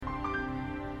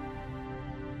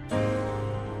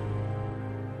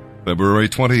February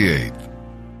 28th.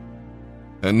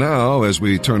 And now, as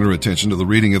we turn our attention to the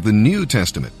reading of the New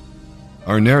Testament,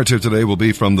 our narrative today will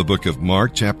be from the book of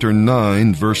Mark, chapter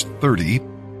 9, verse 30,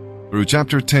 through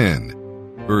chapter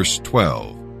 10, verse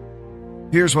 12.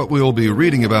 Here's what we'll be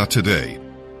reading about today.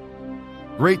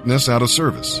 Greatness out of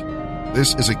service.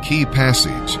 This is a key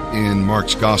passage in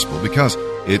Mark's gospel because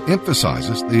it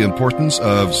emphasizes the importance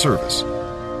of service.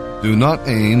 Do not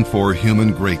aim for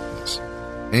human greatness.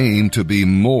 Aim to be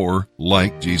more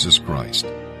like Jesus Christ.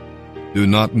 Do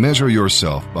not measure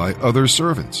yourself by other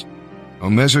servants.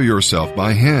 Measure yourself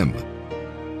by Him.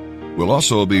 We'll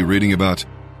also be reading about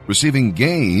receiving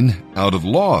gain out of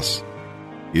loss.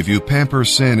 If you pamper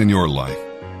sin in your life,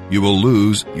 you will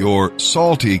lose your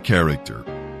salty character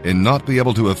and not be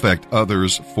able to affect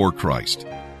others for Christ.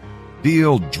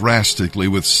 Deal drastically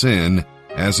with sin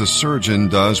as a surgeon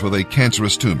does with a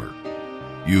cancerous tumor.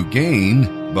 You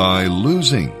gain by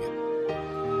losing.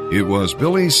 It was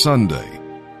Billy Sunday,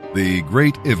 the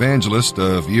great evangelist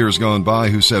of years gone by,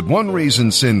 who said one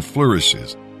reason sin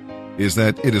flourishes is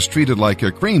that it is treated like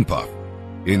a cream puff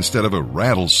instead of a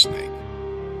rattlesnake.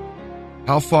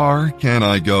 How far can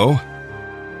I go?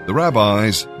 The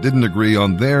rabbis didn't agree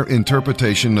on their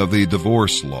interpretation of the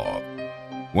divorce law,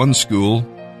 one school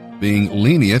being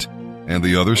lenient and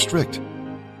the other strict.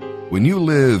 When you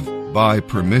live by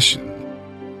permission,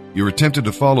 you're tempted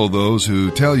to follow those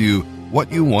who tell you what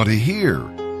you want to hear.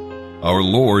 Our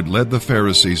Lord led the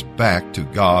Pharisees back to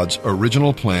God's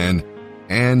original plan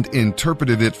and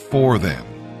interpreted it for them.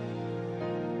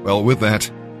 Well, with that,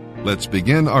 let's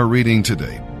begin our reading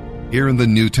today, here in the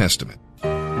New Testament.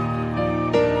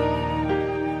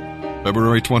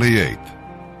 February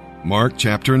 28th, Mark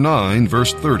chapter 9,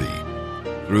 verse 30,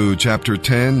 through chapter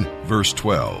 10, verse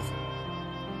 12.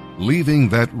 Leaving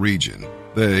that region,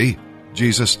 they,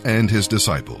 Jesus and his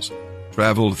disciples,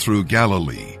 traveled through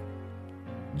Galilee.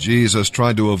 Jesus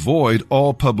tried to avoid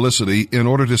all publicity in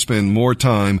order to spend more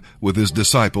time with his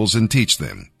disciples and teach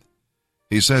them.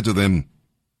 He said to them,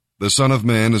 "The Son of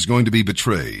Man is going to be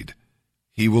betrayed.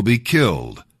 He will be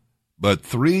killed, but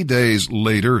 3 days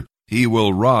later he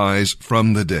will rise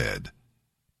from the dead."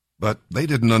 But they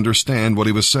didn't understand what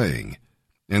he was saying,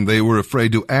 and they were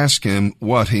afraid to ask him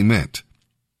what he meant.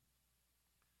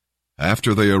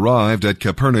 After they arrived at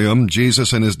Capernaum,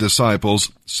 Jesus and his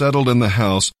disciples settled in the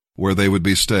house where they would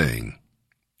be staying.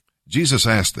 Jesus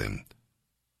asked them,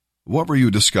 "What were you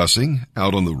discussing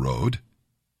out on the road?"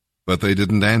 But they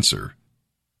didn't answer,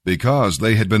 because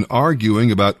they had been arguing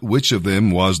about which of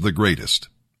them was the greatest.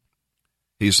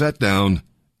 He sat down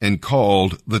and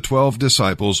called the 12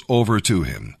 disciples over to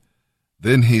him.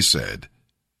 Then he said,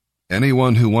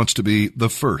 "Anyone who wants to be the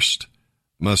first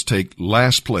must take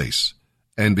last place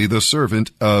and be the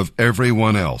servant of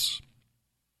everyone else."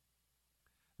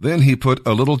 Then he put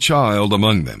a little child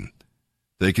among them.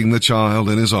 Taking the child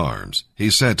in his arms,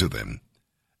 he said to them,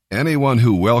 "Anyone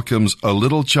who welcomes a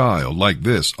little child like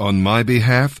this on my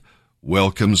behalf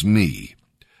welcomes me,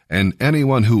 and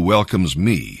anyone who welcomes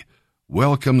me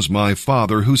welcomes my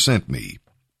Father who sent me."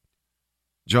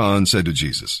 John said to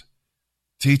Jesus,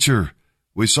 "Teacher,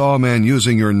 we saw a man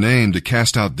using your name to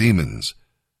cast out demons,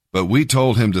 but we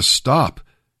told him to stop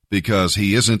because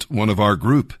he isn't one of our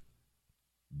group."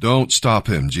 "Don't stop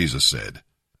him," Jesus said.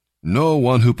 "No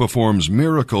one who performs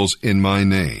miracles in my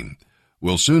name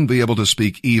will soon be able to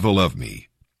speak evil of me.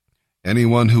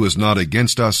 Anyone who is not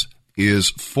against us is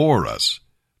for us.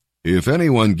 If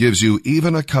anyone gives you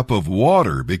even a cup of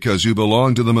water because you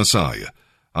belong to the Messiah,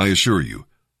 I assure you,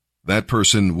 that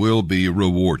person will be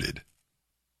rewarded.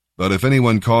 But if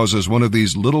anyone causes one of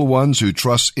these little ones who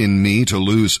trusts in me to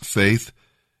lose faith,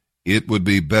 it would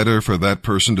be better for that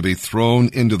person to be thrown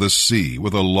into the sea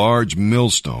with a large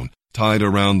millstone tied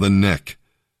around the neck.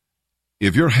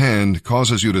 If your hand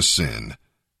causes you to sin,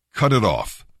 cut it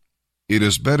off. It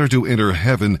is better to enter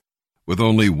heaven with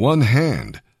only one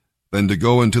hand than to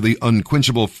go into the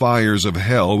unquenchable fires of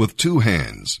hell with 2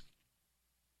 hands.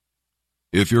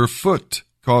 If your foot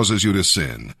causes you to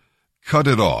sin, cut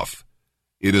it off.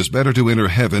 It is better to enter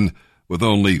heaven with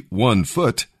only 1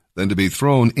 foot than to be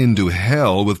thrown into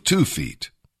hell with 2 feet.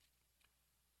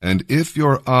 And if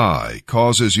your eye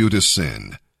causes you to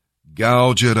sin,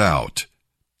 gouge it out.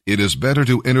 It is better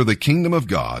to enter the kingdom of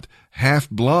God half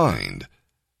blind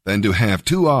than to have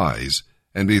 2 eyes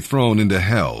and be thrown into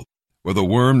hell, where the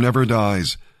worm never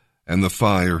dies and the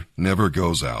fire never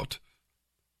goes out.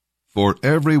 For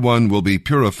everyone will be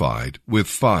purified with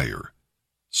fire.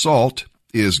 Salt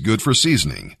is good for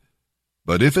seasoning,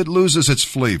 but if it loses its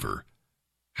flavor,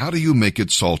 how do you make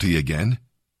it salty again?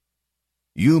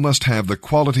 You must have the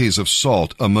qualities of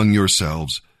salt among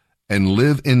yourselves and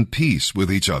live in peace with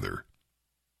each other."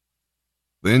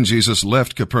 Then Jesus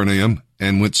left Capernaum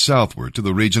and went southward to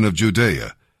the region of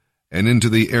Judea and into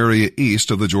the area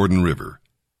east of the Jordan River.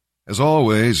 As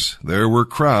always, there were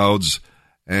crowds,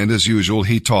 and as usual,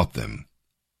 he taught them.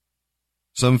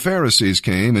 Some Pharisees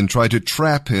came and tried to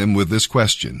trap him with this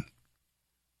question: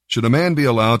 "Should a man be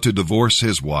allowed to divorce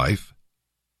his wife?"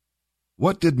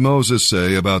 "What did Moses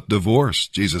say about divorce?"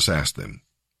 Jesus asked them.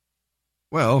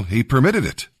 "Well, he permitted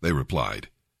it," they replied.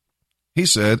 "He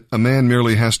said a man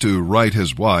merely has to write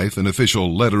his wife an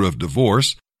official letter of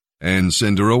divorce and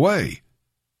send her away."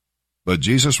 But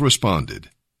Jesus responded,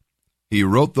 "He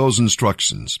wrote those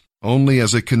instructions only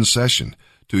as a concession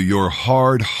to your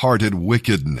hard-hearted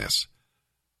wickedness.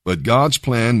 But God's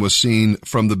plan was seen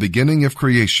from the beginning of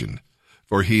creation,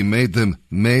 for he made them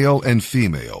male and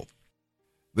female.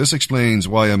 This explains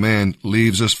why a man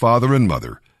leaves his father and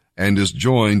mother and is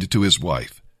joined to his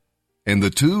wife, and the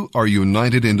two are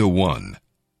united into one.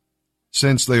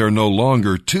 Since they are no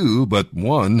longer two but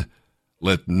one,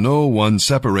 let no one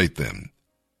separate them,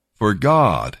 for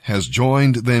God has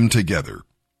joined them together."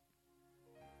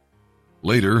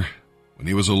 Later, when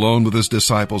he was alone with his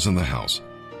disciples in the house,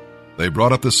 they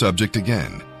brought up the subject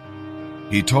again.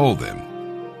 He told them,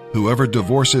 "Whoever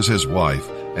divorces his wife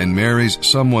and marries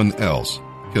someone else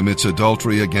commits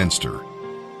adultery against her.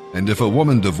 And if a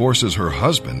woman divorces her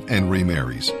husband and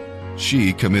remarries,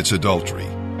 she commits adultery."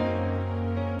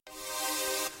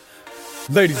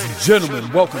 Ladies and gentlemen,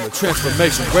 welcome to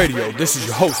Transformation Radio. This is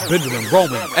your host, Benjamin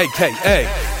Roman, a.k.a.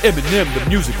 Eminem the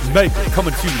Music Maker,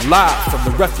 coming to you live from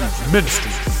the Refuge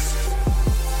Ministry.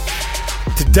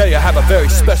 Today I have a very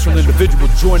special individual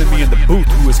joining me in the booth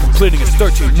who is completing his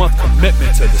 13-month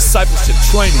commitment to discipleship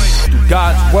training through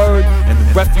God's Word and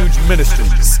the Refuge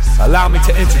Ministries. Allow me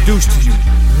to introduce to you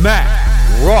Matt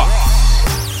Rock.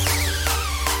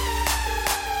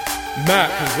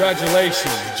 Matt,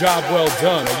 congratulations. Job well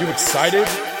done. Are you excited?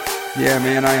 Yeah,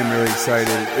 man, I am really excited.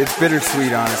 It's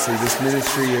bittersweet, honestly. This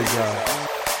ministry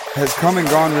has come and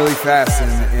gone really fast,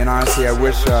 and honestly, I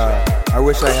wish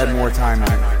I had more time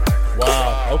on it.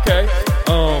 Wow, okay.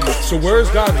 So where is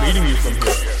God leading you from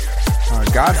here?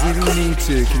 God's leading me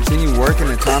to continue working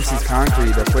at Thompson's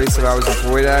Concrete, a place that I was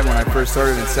employed at when I first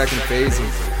started in second phase.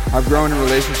 And I've grown in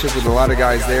relationship with a lot of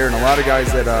guys there, and a lot of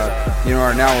guys that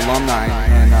are now alumni.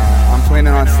 And I'm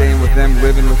planning on staying with them,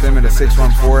 living with them at a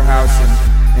 614 house,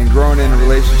 and growing in a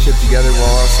relationship together,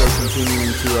 while also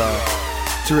continuing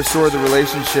to restore the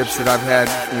relationships that I've had,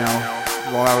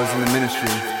 while I was in the ministry.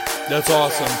 That's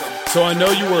awesome. So I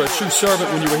know you were a true servant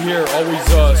when you were here, always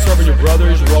serving your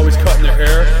brothers. You were always cutting their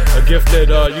hair, a gift that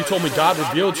you told me God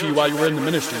revealed to you while you were in the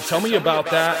ministry. Tell me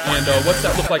about that, and what's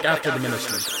that look like after the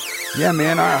ministry? Yeah,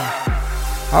 man,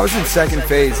 I was in second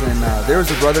phase, and there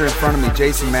was a brother in front of me,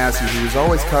 Jason Massey, who was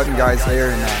always cutting guys' hair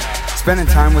and spending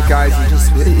time with guys.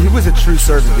 He was a true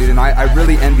servant, dude, and I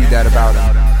really envied that about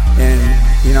him. And,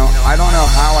 I don't know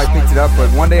how I picked it up, but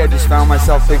one day I just found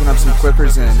myself picking up some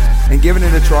clippers and giving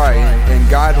it a try. And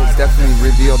God has definitely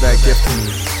revealed that gift to me.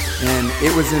 And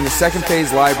it was in the second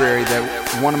phase library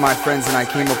that one of my friends and I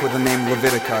came up with the name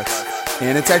Leviticus.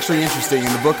 And it's actually interesting.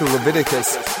 In the book of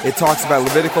Leviticus, it talks about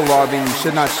Levitical law being you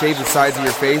should not shave the sides of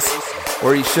your face,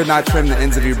 or you should not trim the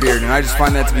ends of your beard. And I just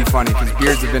find that to be funny, because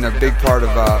beards have been a big part of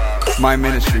my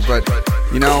ministry. But,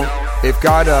 if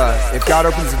God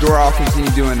opens the door, I'll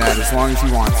continue doing that as long as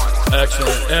he wants.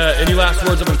 Excellent. Any last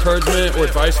words of encouragement or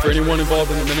advice for anyone involved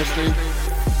in the ministry?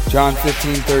 John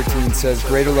 15:13 says,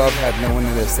 "Greater love had no one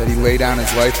than this, that he lay down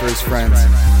his life for his friends."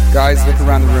 Guys, look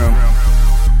around the room.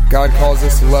 God calls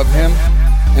us to love him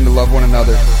and to love one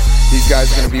another. These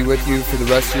guys are going to be with you for the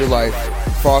rest of your life.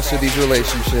 Foster these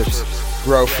relationships.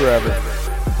 Grow forever.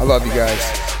 I love you guys.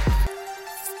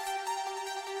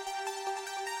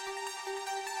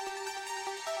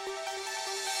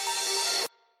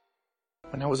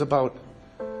 When I was about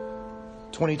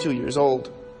 22 years old,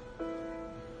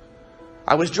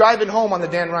 I was driving home on the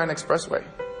Dan Ryan Expressway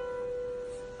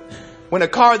when a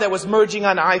car that was merging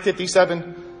on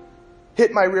I-57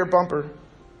 hit my rear bumper,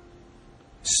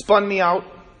 spun me out.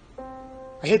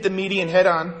 I hit the median head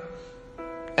on,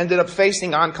 ended up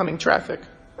facing oncoming traffic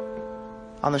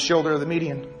on the shoulder of the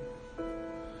median.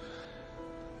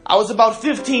 I was about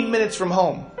 15 minutes from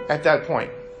home at that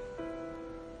point.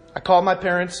 I called my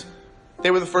parents. They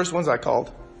were the first ones I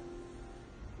called.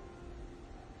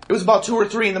 It was about 2 or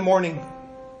 3 in the morning.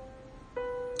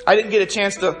 I didn't get a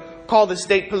chance to call the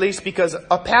state police because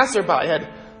a passerby had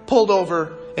pulled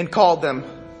over and called them.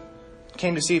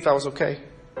 Came to see if I was okay.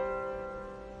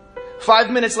 5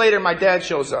 minutes later, my dad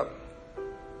shows up.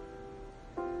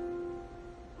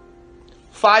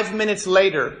 5 minutes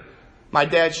later, my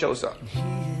dad shows up.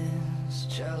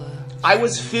 I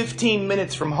was 15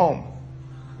 minutes from home.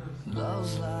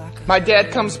 My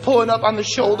dad comes pulling up on the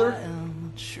shoulder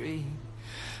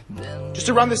just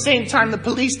around the same time the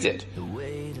police did.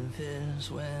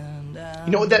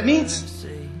 You know what that means?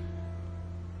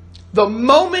 The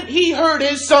moment he heard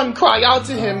his son cry out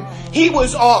to him, he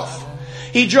was off.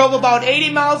 He drove about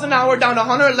 80 miles an hour down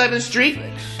 111th Street,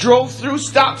 drove through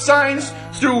stop signs,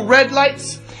 through red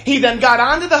lights. He then got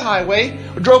onto the highway,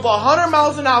 drove 100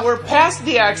 miles an hour past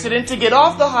the accident to get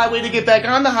off the highway, to get back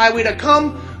on the highway, to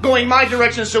come going my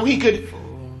direction so he could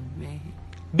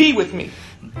be with me.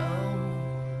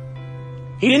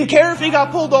 He didn't care if he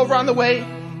got pulled over on the way.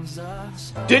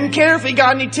 Didn't care if he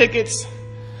got any tickets.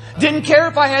 Didn't care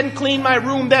if I hadn't cleaned my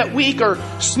room that week or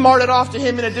smarted off to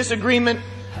him in a disagreement.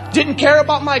 Didn't care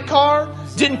about my car.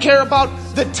 Didn't care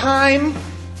about the time,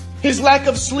 his lack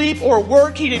of sleep or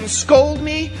work. He didn't scold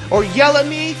me or yell at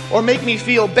me or make me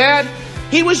feel bad.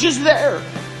 He was just there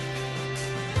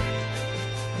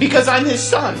because I'm his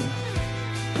son.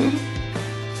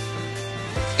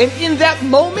 And in that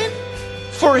moment,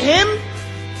 for him,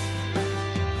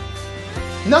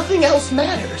 nothing else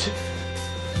mattered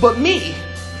but me.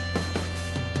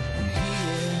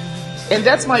 And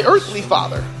that's my earthly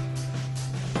father,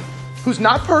 who's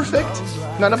not perfect.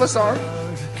 None of us are.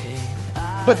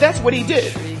 But that's what he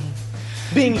did.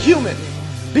 Being human,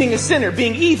 being a sinner,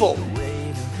 being evil.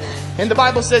 And the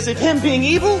Bible says if him being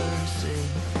evil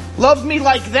loved me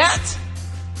like that,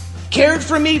 cared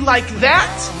for me like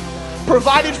that,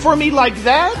 provided for me like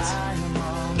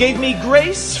that, gave me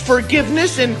grace,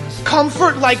 forgiveness, and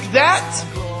comfort like that,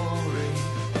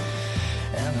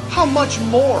 how much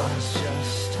more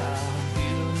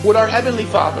would our Heavenly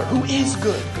Father, who is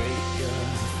good,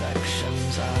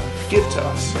 give to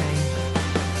us?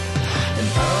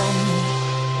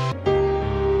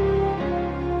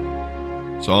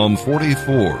 Psalm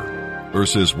 44,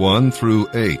 verses 1 through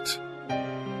 8.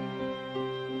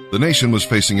 The nation was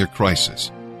facing a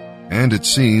crisis, and it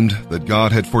seemed that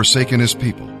God had forsaken his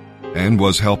people and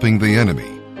was helping the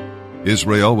enemy.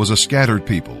 Israel was a scattered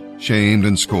people, shamed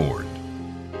and scorned.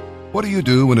 What do you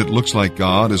do when it looks like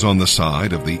God is on the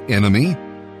side of the enemy?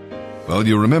 Well,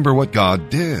 you remember what God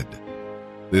did.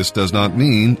 This does not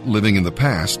mean living in the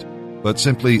past, but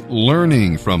simply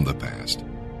learning from the past.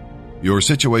 Your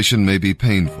situation may be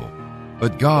painful,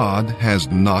 but God has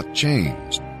not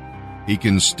changed. He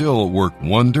can still work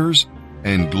wonders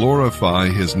and glorify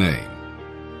his name.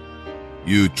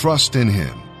 You trust in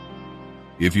him.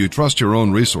 If you trust your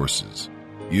own resources,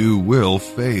 you will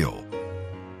fail.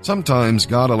 Sometimes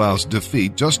God allows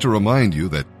defeat just to remind you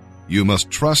that you must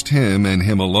trust him and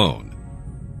him alone.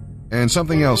 And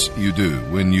something else you do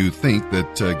when you think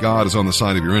that God is on the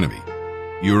side of your enemy.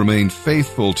 You remain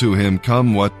faithful to him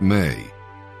come what may.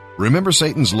 Remember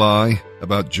Satan's lie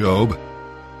about Job?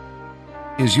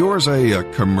 Is yours a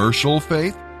commercial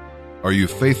faith? Are you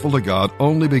faithful to God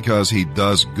only because he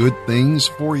does good things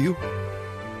for you?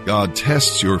 God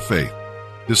tests your faith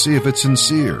to see if it's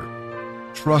sincere.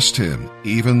 Trust him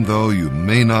even though you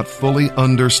may not fully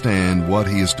understand what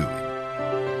he is doing.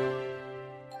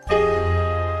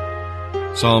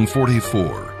 Psalm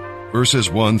 44,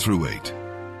 verses 1 through 8.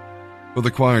 For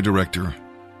the choir director,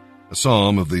 a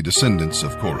psalm of the descendants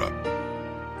of Korah.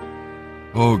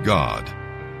 O God,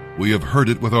 we have heard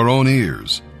it with our own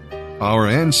ears. Our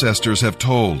ancestors have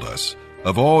told us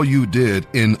of all you did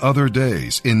in other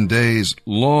days, in days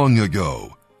long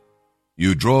ago.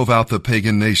 You drove out the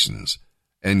pagan nations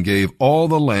and gave all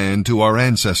the land to our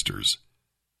ancestors.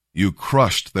 You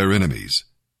crushed their enemies,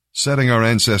 setting our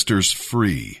ancestors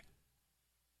free.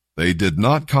 They did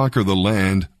not conquer the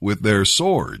land with their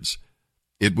swords.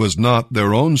 It was not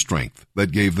their own strength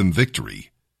that gave them victory.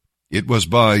 It was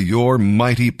by your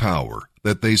mighty power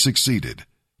that they succeeded.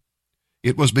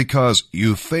 It was because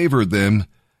you favored them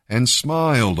and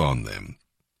smiled on them.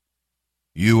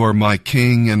 You are my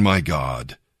King and my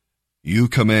God. You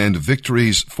command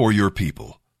victories for your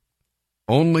people.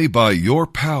 Only by your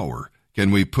power can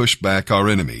we push back our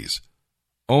enemies.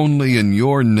 Only in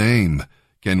your name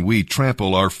can we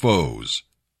trample our foes.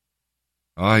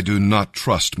 I do not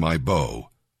trust my bow.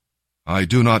 I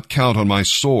do not count on my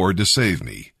sword to save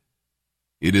me.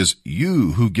 It is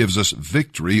you who gives us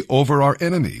victory over our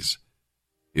enemies.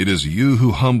 It is you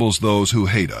who humbles those who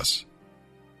hate us.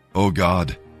 O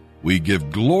God, we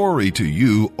give glory to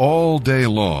you all day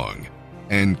long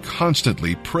and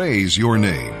constantly praise your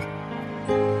name.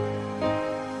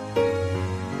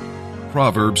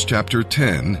 Proverbs chapter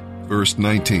 10, verse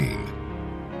 19.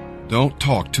 Don't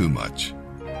talk too much,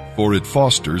 for it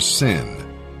fosters sin.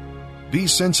 Be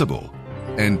sensible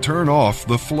and turn off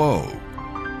the flow.